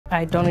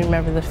I don't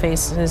remember the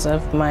faces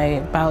of my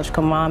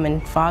biological mom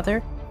and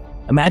father.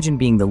 Imagine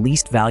being the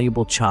least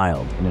valuable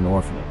child in an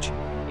orphanage.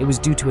 It was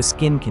due to a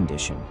skin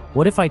condition.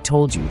 What if I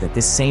told you that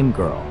this same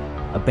girl,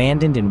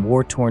 abandoned in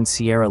war-torn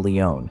Sierra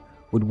Leone,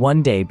 would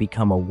one day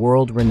become a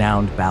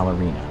world-renowned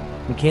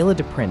ballerina? Michaela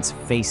DePrince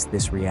faced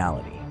this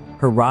reality.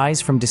 Her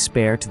rise from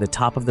despair to the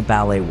top of the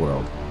ballet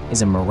world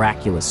is a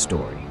miraculous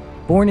story.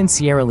 Born in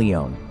Sierra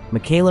Leone,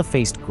 Michaela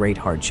faced great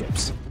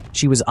hardships.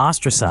 She was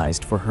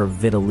ostracized for her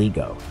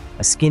vitiligo,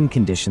 a skin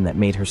condition that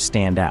made her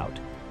stand out.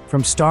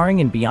 From starring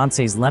in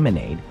Beyoncé's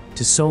Lemonade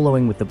to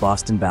soloing with the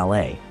Boston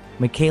Ballet,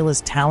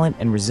 Michaela's talent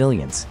and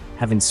resilience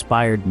have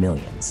inspired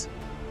millions.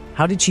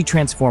 How did she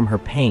transform her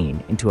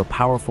pain into a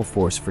powerful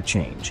force for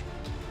change?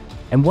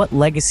 And what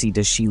legacy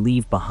does she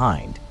leave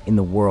behind in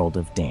the world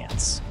of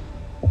dance?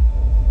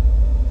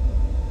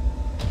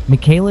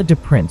 Michaela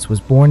DePrince was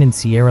born in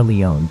Sierra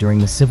Leone during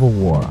the Civil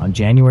War on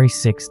January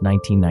 6,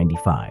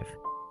 1995.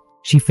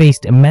 She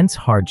faced immense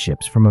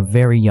hardships from a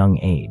very young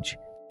age.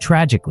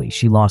 Tragically,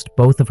 she lost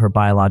both of her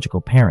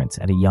biological parents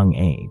at a young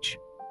age.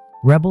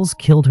 Rebels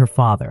killed her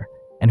father,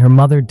 and her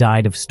mother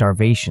died of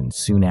starvation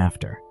soon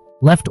after.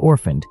 Left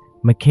orphaned,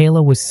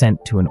 Michaela was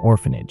sent to an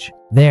orphanage.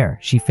 There,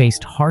 she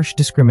faced harsh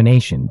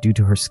discrimination due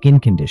to her skin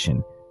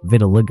condition,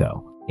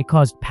 vitiligo. It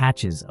caused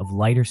patches of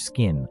lighter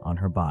skin on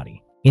her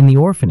body. In the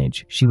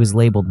orphanage, she was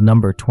labeled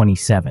number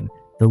 27,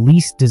 the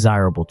least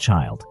desirable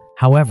child.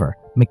 However,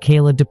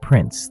 Michaela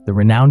DePrince, the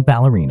renowned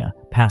ballerina,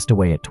 passed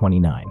away at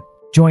 29.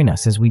 Join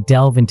us as we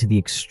delve into the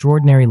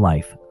extraordinary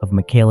life of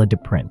Michaela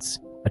DePrince,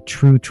 a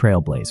true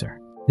trailblazer.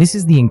 This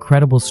is the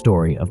incredible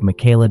story of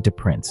Michaela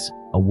DePrince,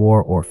 a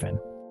war orphan.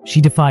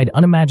 She defied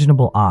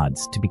unimaginable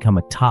odds to become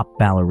a top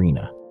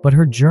ballerina, but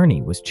her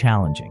journey was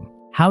challenging.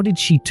 How did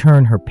she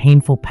turn her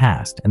painful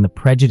past and the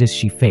prejudice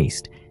she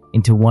faced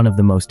into one of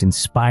the most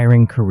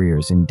inspiring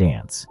careers in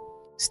dance?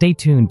 Stay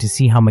tuned to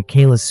see how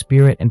Michaela's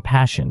spirit and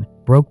passion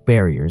broke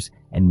barriers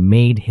and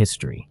made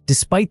history.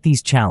 Despite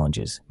these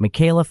challenges,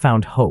 Michaela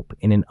found hope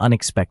in an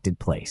unexpected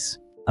place.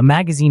 A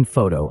magazine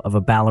photo of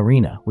a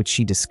ballerina, which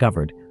she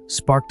discovered,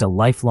 sparked a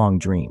lifelong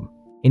dream.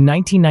 In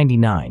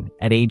 1999,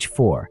 at age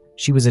 4,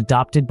 she was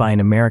adopted by an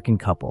American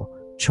couple,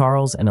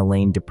 Charles and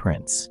Elaine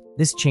DePrince.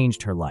 This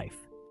changed her life.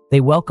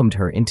 They welcomed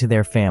her into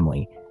their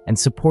family and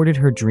supported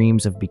her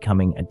dreams of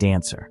becoming a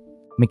dancer.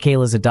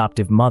 Michaela's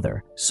adoptive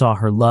mother saw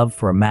her love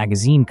for a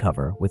magazine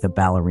cover with a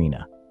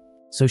ballerina,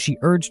 so she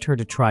urged her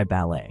to try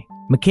ballet.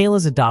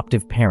 Michaela's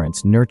adoptive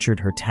parents nurtured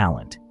her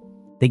talent.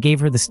 They gave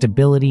her the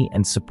stability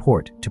and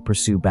support to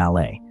pursue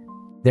ballet.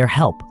 Their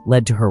help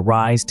led to her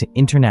rise to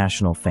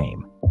international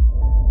fame.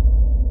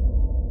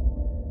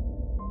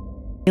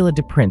 Michaela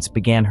DePrince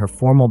began her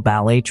formal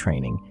ballet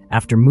training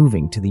after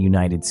moving to the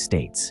United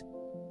States.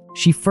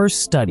 She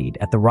first studied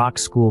at the Rock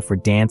School for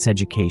Dance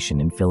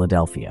Education in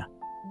Philadelphia.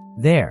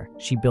 There,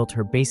 she built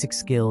her basic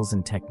skills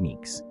and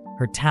techniques.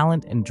 Her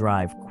talent and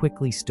drive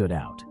quickly stood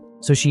out,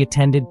 so she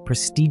attended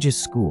prestigious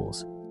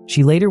schools.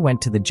 She later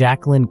went to the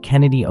Jacqueline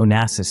Kennedy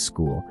Onassis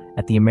School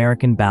at the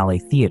American Ballet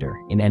Theater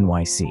in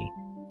NYC.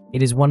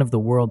 It is one of the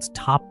world's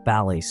top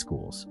ballet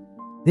schools.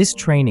 This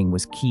training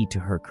was key to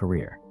her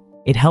career.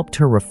 It helped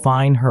her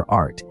refine her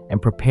art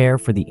and prepare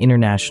for the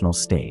international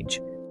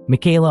stage.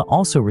 Michaela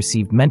also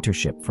received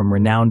mentorship from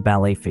renowned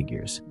ballet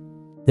figures.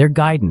 Their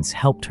guidance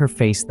helped her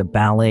face the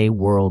ballet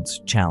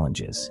world's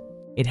challenges.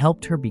 It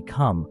helped her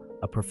become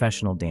a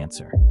professional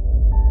dancer.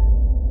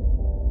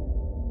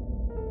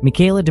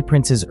 Michaela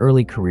DePrince's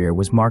early career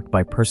was marked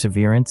by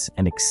perseverance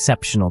and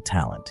exceptional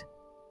talent.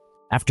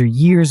 After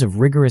years of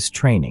rigorous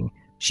training,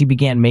 she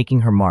began making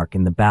her mark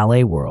in the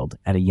ballet world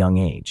at a young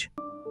age.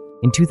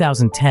 In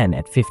 2010,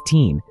 at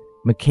 15,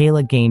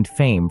 Michaela gained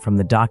fame from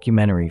the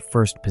documentary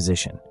First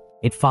Position.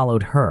 It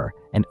followed her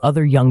and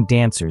other young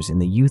dancers in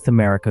the Youth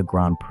America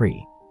Grand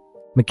Prix.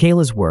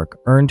 Michaela's work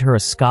earned her a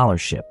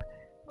scholarship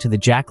to the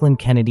Jacqueline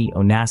Kennedy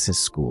Onassis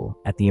School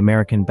at the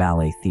American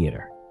Ballet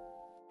Theater.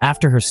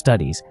 After her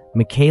studies,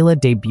 Michaela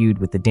debuted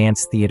with the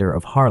Dance Theater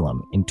of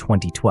Harlem in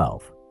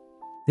 2012.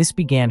 This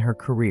began her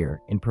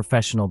career in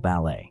professional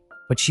ballet,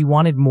 but she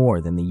wanted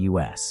more than the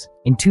US.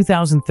 In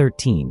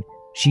 2013,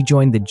 she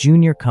joined the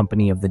junior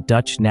company of the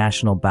Dutch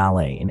National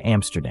Ballet in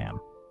Amsterdam.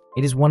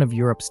 It is one of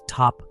Europe's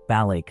top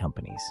ballet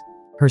companies.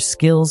 Her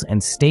skills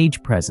and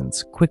stage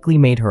presence quickly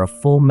made her a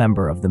full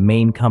member of the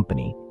main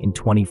company in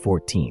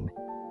 2014.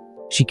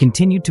 She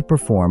continued to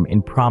perform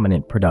in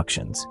prominent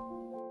productions.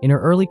 In her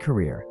early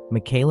career,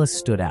 Michaela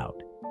stood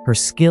out. Her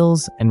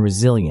skills and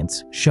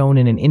resilience shone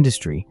in an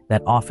industry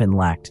that often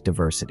lacked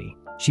diversity.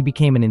 She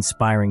became an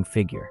inspiring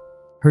figure.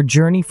 Her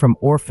journey from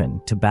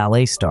orphan to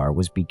ballet star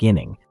was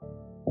beginning.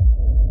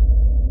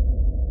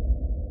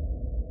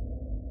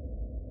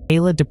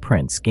 Michaela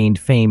DePrince gained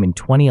fame in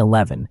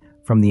 2011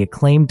 from the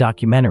acclaimed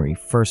documentary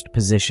First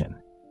Position.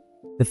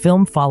 The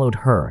film followed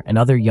her and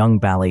other young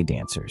ballet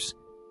dancers.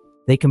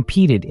 They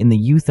competed in the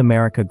Youth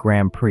America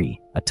Grand Prix,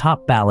 a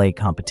top ballet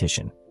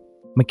competition.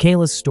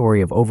 Michaela's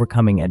story of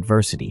overcoming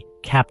adversity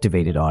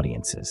captivated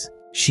audiences.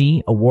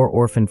 She, a war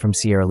orphan from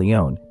Sierra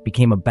Leone,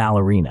 became a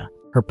ballerina,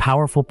 Her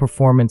powerful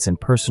performance and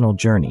personal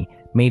journey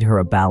made her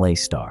a ballet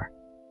star.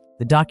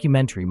 The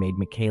documentary made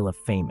Michaela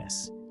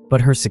famous, but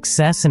her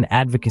success and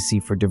advocacy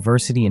for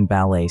diversity in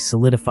ballet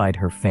solidified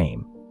her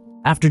fame.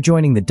 After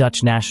joining the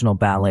Dutch National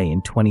Ballet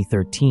in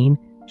 2013,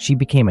 she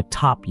became a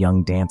top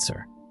young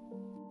dancer.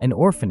 An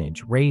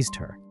orphanage raised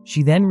her.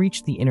 She then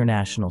reached the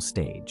international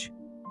stage.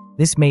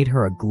 This made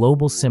her a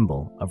global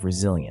symbol of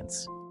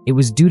resilience. It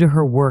was due to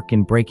her work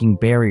in breaking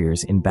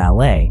barriers in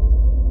ballet.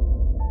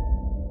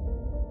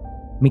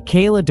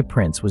 Michaela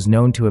DePrince was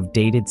known to have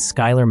dated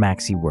Skylar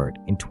Maxey-Wirt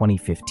in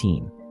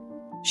 2015.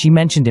 She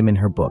mentioned him in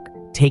her book,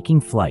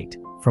 Taking Flight,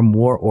 From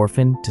War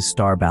Orphan to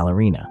Star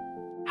Ballerina.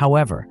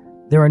 However,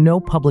 there are no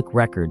public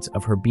records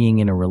of her being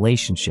in a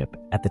relationship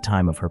at the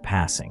time of her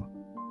passing.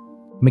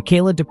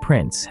 Michaela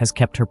DePrince has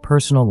kept her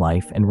personal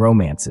life and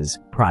romances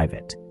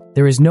private.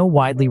 There is no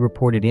widely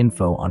reported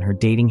info on her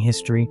dating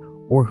history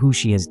or who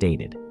she has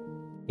dated.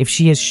 If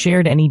she has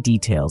shared any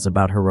details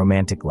about her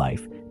romantic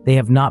life, they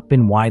have not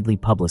been widely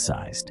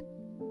publicized.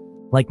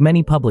 Like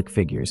many public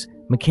figures,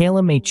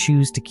 Michaela may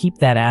choose to keep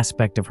that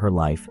aspect of her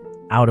life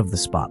out of the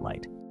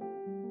spotlight.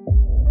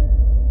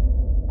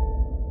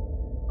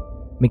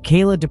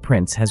 Michaela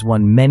DePrince has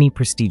won many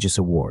prestigious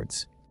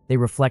awards. They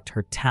reflect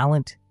her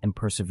talent and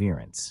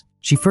perseverance.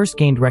 She first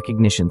gained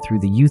recognition through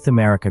the Youth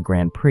America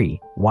Grand Prix,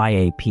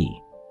 YAP.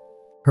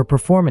 Her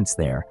performance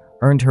there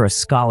earned her a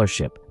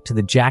scholarship to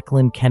the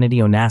Jacqueline Kennedy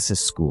Onassis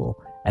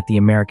School at the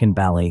American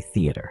Ballet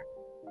Theatre.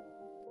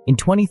 In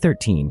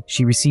 2013,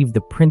 she received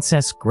the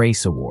Princess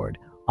Grace Award,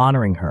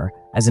 honoring her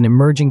as an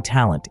emerging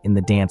talent in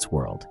the dance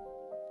world.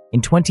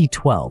 In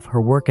 2012,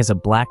 her work as a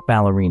Black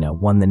ballerina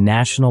won the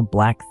National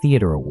Black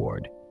Theatre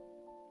Award.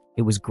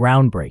 It was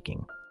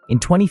groundbreaking. In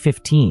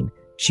 2015,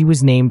 she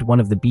was named one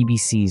of the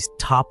BBC's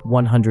top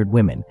 100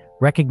 women,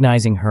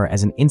 recognizing her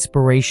as an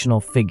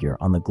inspirational figure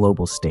on the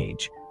global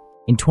stage.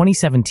 In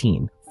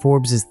 2017,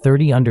 Forbes'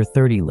 30 Under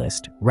 30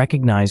 list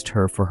recognized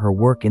her for her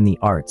work in the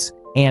arts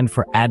and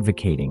for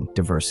advocating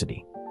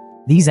diversity.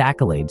 These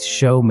accolades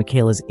show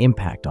Michaela's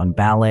impact on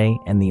ballet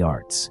and the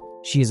arts.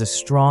 She is a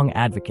strong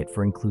advocate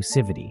for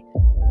inclusivity.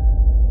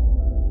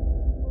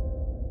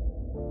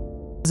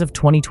 As of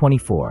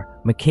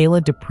 2024,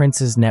 Michaela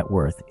DePrince's net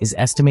worth is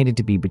estimated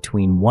to be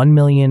between $1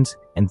 million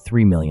and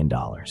 $3 million.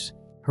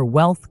 Her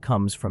wealth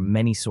comes from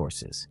many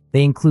sources.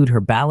 They include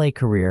her ballet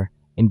career,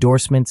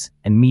 endorsements,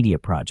 and media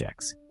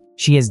projects.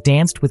 She has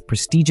danced with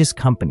prestigious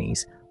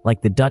companies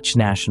like the Dutch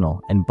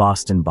National and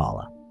Boston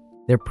Ballet.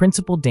 Their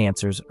principal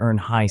dancers earn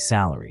high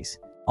salaries.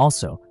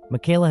 Also,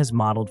 Michaela has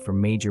modeled for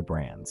major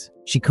brands.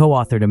 She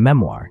co-authored a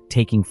memoir,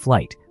 Taking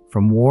Flight,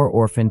 From War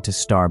Orphan to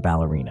Star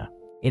Ballerina.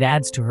 It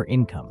adds to her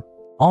income.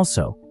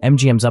 Also,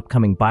 MGM's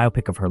upcoming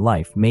biopic of her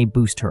life may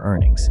boost her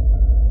earnings.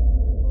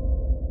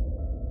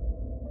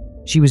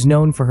 She was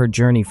known for her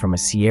journey from a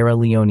Sierra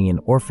Leonean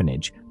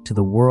orphanage to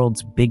the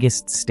world's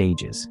biggest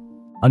stages.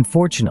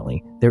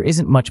 Unfortunately, there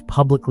isn't much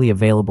publicly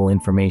available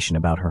information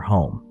about her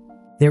home.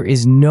 There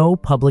is no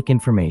public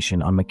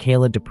information on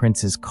Michaela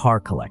DePrince's car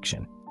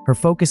collection. Her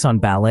focus on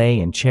ballet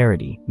and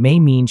charity may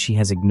mean she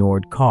has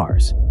ignored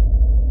cars.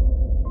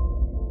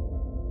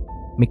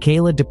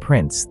 Michaela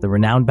DePrince, the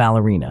renowned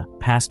ballerina,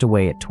 passed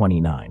away at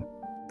 29.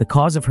 The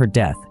cause of her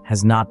death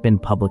has not been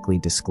publicly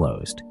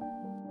disclosed.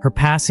 Her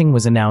passing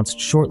was announced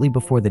shortly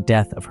before the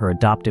death of her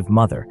adoptive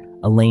mother,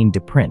 Elaine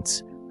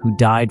DePrince, who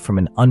died from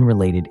an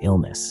unrelated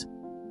illness.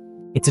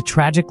 It's a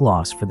tragic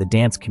loss for the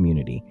dance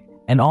community,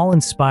 and all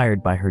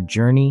inspired by her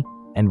journey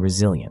and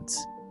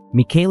resilience.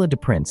 Michaela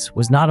DePrince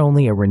was not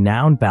only a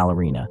renowned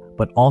ballerina,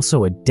 but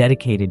also a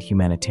dedicated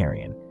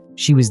humanitarian.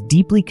 She was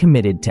deeply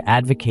committed to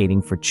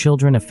advocating for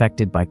children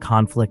affected by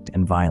conflict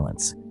and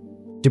violence.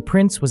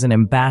 DePrince was an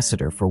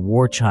ambassador for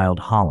War Child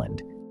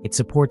Holland. It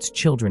supports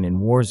children in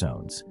war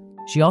zones.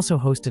 She also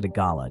hosted a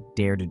gala,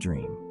 Dare to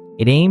Dream.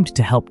 It aimed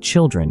to help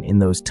children in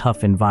those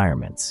tough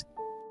environments.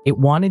 It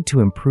wanted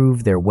to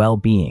improve their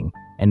well-being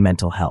and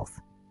mental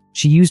health.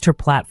 She used her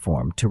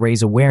platform to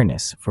raise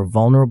awareness for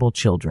vulnerable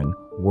children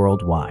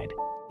worldwide.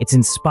 It's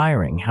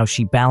inspiring how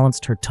she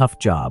balanced her tough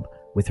job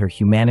with her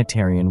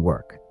humanitarian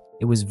work.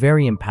 It was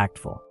very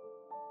impactful.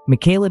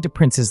 Michaela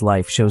DePrince's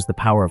life shows the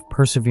power of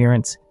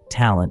perseverance,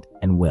 talent,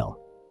 and will.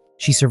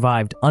 She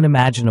survived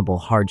unimaginable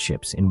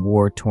hardships in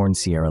war-torn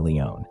Sierra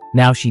Leone.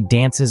 Now she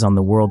dances on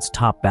the world's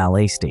top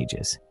ballet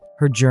stages.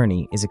 Her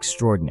journey is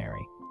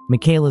extraordinary.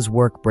 Michaela's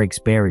work breaks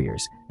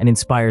barriers and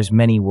inspires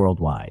many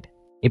worldwide.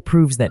 It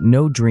proves that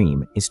no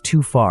dream is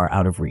too far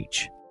out of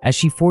reach. As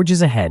she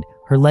forges ahead,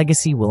 her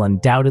legacy will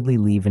undoubtedly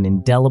leave an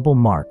indelible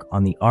mark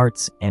on the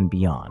arts and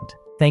beyond.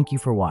 Thank you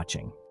for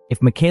watching.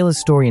 If Michaela's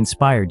story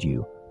inspired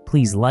you,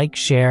 please like,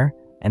 share,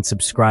 and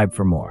subscribe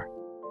for more.